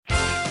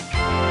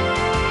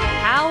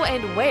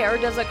and where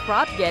does a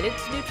crop get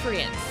its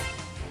nutrients?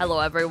 Hello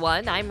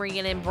everyone, I'm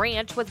Rhiannon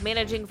Branch with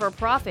Managing for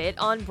Profit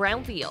on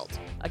Brownfield,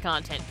 a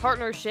content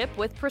partnership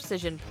with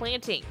Precision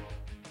Planting.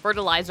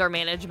 Fertilizer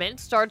management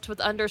starts with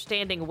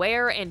understanding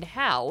where and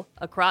how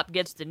a crop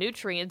gets the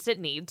nutrients it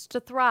needs to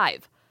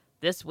thrive.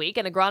 This week,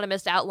 an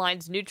agronomist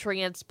outlines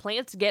nutrients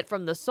plants get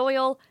from the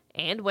soil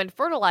and when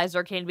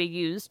fertilizer can be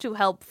used to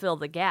help fill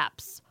the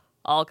gaps.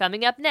 All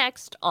coming up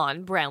next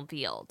on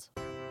Brownfield.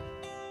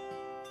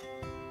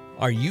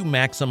 Are you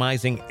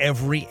maximizing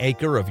every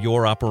acre of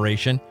your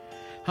operation?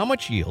 How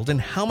much yield and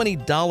how many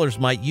dollars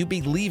might you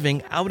be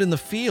leaving out in the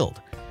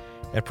field?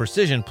 At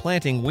Precision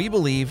Planting, we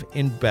believe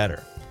in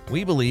better.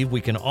 We believe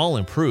we can all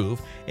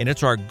improve, and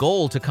it's our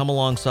goal to come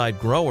alongside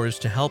growers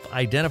to help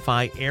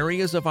identify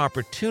areas of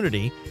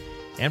opportunity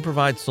and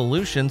provide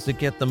solutions that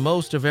get the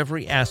most of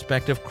every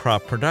aspect of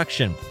crop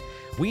production.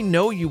 We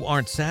know you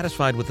aren't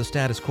satisfied with the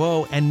status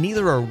quo, and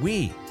neither are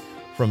we.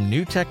 From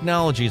new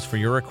technologies for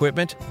your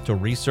equipment to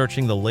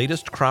researching the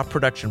latest crop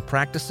production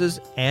practices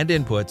and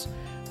inputs,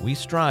 we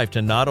strive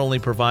to not only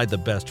provide the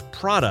best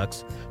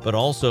products, but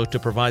also to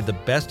provide the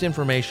best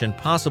information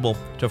possible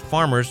to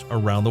farmers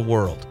around the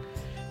world.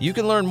 You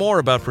can learn more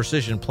about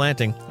Precision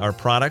Planting, our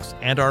products,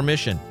 and our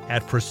mission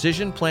at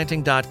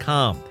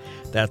precisionplanting.com.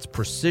 That's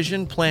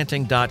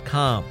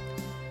precisionplanting.com.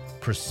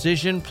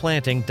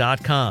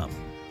 precisionplanting.com.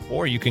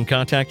 Or you can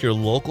contact your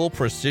local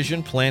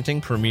Precision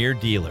Planting Premier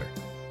dealer.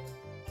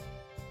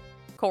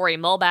 Corey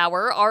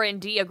Mulbauer,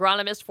 R&D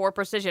agronomist for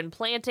Precision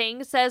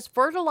Planting, says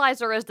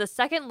fertilizer is the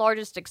second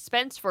largest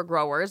expense for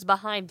growers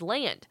behind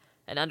land,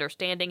 and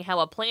understanding how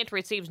a plant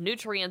receives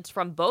nutrients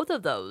from both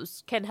of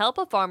those can help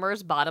a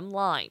farmer's bottom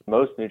line.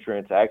 Most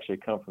nutrients actually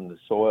come from the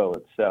soil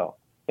itself.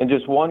 In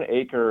just 1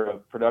 acre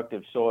of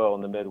productive soil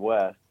in the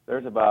Midwest,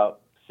 there's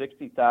about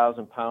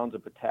 60,000 pounds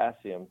of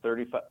potassium,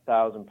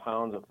 30,000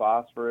 pounds of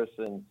phosphorus,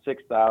 and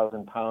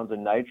 6,000 pounds of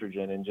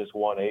nitrogen in just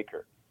 1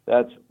 acre.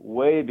 That's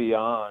way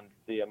beyond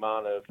the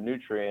amount of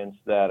nutrients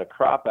that a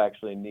crop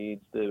actually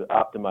needs to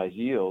optimize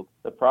yield.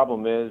 The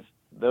problem is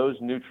those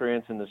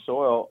nutrients in the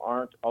soil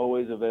aren't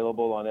always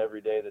available on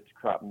every day that the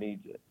crop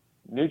needs it.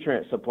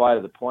 Nutrient supply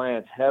to the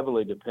plants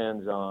heavily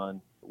depends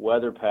on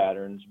weather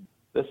patterns.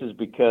 This is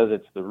because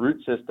it's the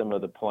root system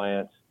of the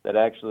plants that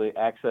actually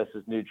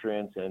accesses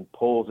nutrients and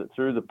pulls it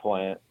through the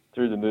plant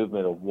through the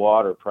movement of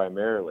water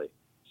primarily.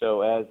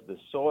 So as the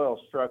soil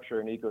structure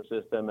and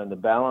ecosystem and the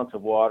balance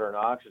of water and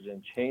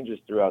oxygen changes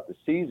throughout the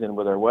season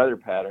with our weather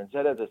patterns,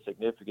 that has a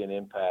significant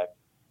impact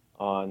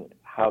on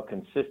how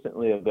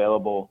consistently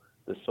available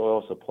the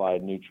soil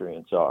supplied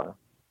nutrients are.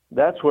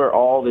 That's where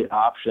all the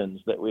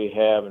options that we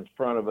have in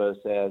front of us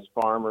as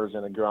farmers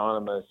and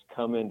agronomists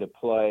come into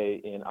play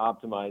in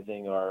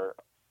optimizing our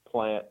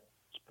plant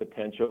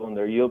potential and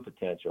their yield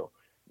potential.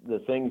 The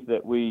things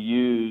that we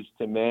use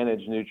to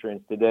manage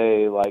nutrients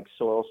today, like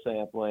soil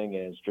sampling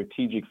and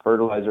strategic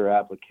fertilizer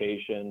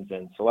applications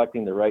and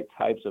selecting the right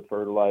types of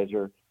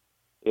fertilizer,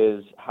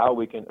 is how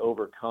we can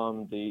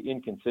overcome the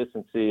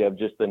inconsistency of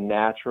just the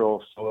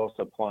natural soil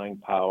supplying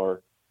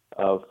power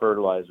of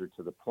fertilizer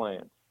to the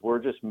plant. We're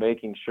just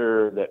making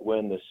sure that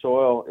when the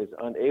soil is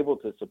unable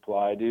to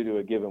supply due to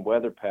a given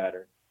weather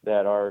pattern,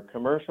 that our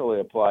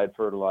commercially applied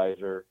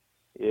fertilizer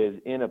is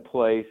in a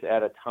place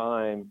at a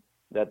time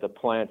that the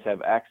plants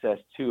have access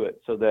to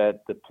it, so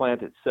that the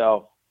plant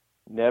itself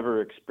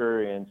never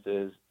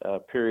experiences a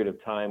period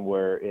of time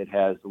where it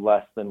has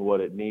less than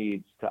what it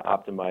needs to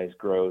optimize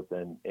growth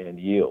and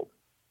yield.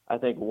 I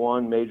think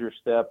one major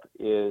step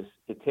is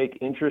to take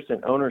interest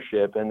and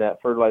ownership in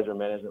that fertilizer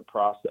management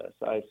process.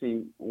 I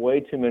see way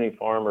too many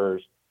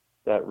farmers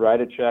that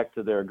write a check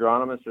to their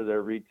agronomist or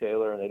their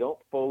retailer, and they don't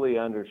fully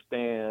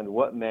understand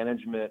what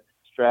management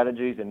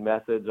strategies and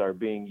methods are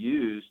being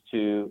used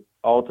to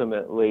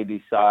ultimately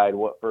decide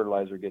what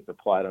fertilizer gets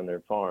applied on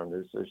their farm.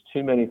 There's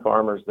too many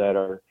farmers that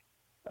are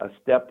a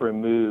step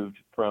removed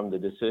from the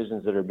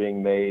decisions that are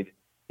being made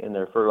in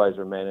their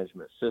fertilizer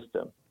management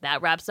system.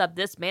 That wraps up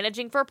this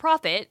Managing for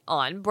Profit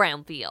on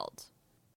Brownfield.